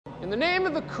In the name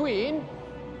of the Queen,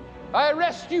 I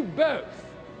arrest you both.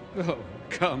 Oh,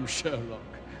 come, Sherlock.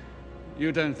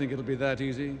 You don't think it'll be that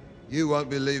easy? You won't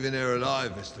be leaving here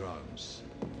alive, Mr. Holmes.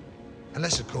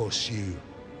 Unless, of course, you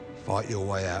fight your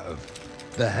way out of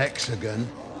the hexagon.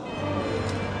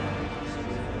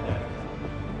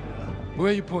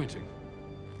 Where are you pointing?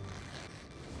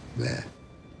 There.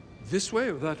 This way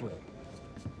or that way?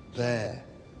 There.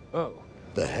 Oh.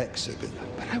 The hexagon.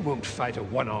 But I won't fight a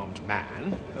one-armed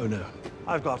man. Oh, no.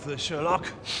 I've got this, Sherlock.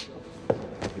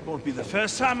 It won't be the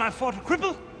first time I've fought a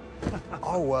cripple.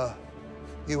 Oh,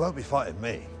 you won't be fighting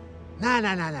me. No.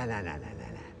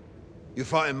 You're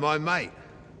fighting my mate.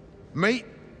 Meet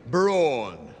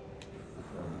Brawn.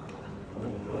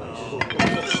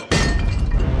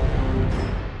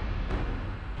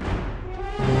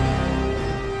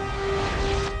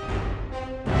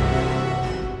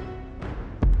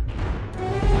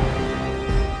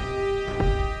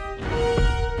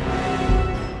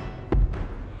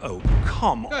 Oh,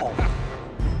 come on.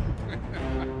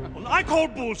 Well, I call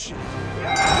bullshit.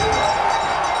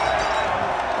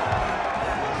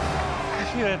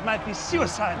 I fear it might be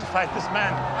suicide to fight this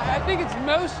man. I think it's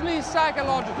mostly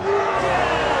psychological.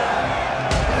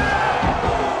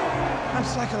 I'm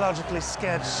psychologically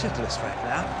scared shitless right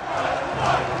now.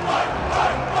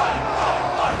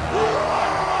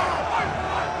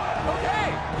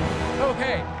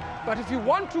 Okay. But if you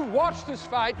want to watch this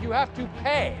fight, you have to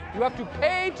pay. You have to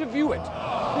pay to view it.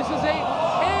 This is a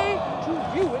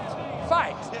pay-to-view-it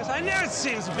fight. Yes, I know it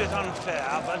seems a bit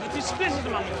unfair, but if you split it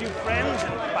among a few friends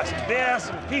and buy some beer,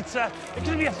 some pizza, it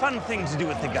can be a fun thing to do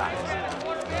with the guys.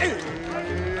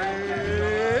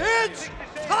 It's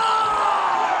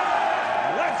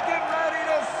time! Let's get ready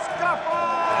to scuffle!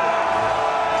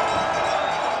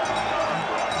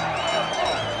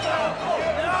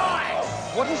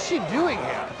 What is she doing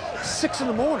here? 6 in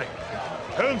the morning.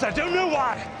 Holmes, I don't know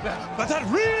why, but that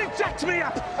really jacked me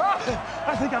up.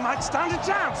 I think I might stand a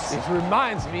chance. It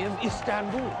reminds me of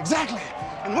Istanbul. Exactly.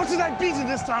 And what did I beat in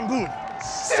Istanbul?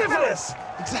 Syphilis.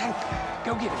 Exactly.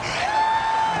 Go get it.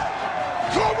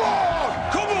 Come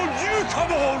on! Come on, you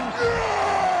come on!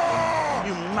 Yeah!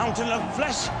 You mountain of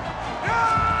flesh.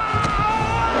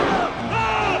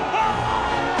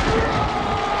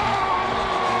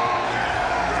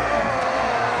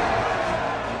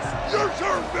 Your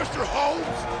turn, Mr.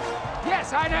 Holmes!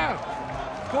 Yes, I know.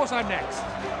 Of course I'm next.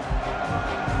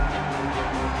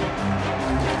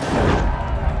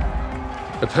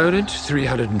 Opponent,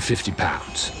 350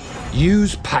 pounds.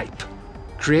 Use pipe.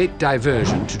 Create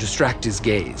diversion to distract his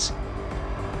gaze.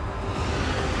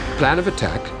 Plan of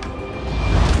attack.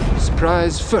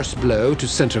 Surprise first blow to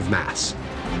center of mass.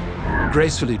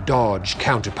 Gracefully dodge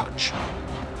counterpunch.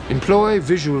 Employ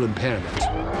visual impairment.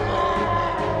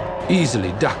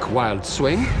 Easily duck wild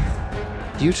swing.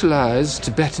 Utilize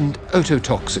Tibetan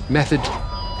ototoxic method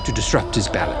to disrupt his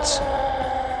balance.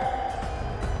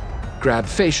 Grab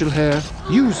facial hair,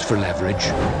 use for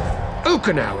leverage.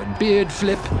 Okinawan beard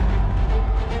flip.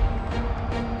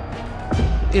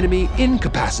 Enemy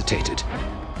incapacitated.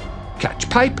 Catch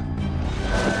pipe.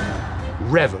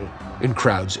 Revel in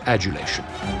crowd's adulation.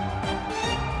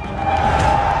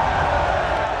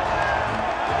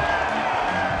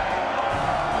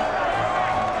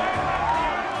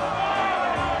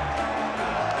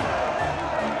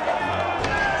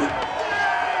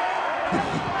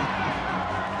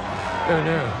 Oh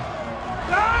no.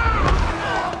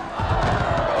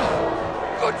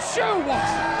 Good show,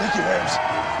 Watson. Thank you, Holmes.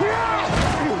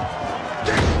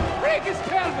 Break his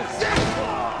pelvis.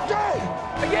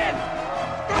 Again.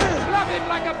 Club him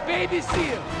like a baby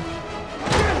seal.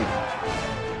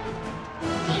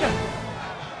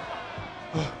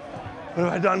 What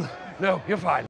have I done? No, you're fine.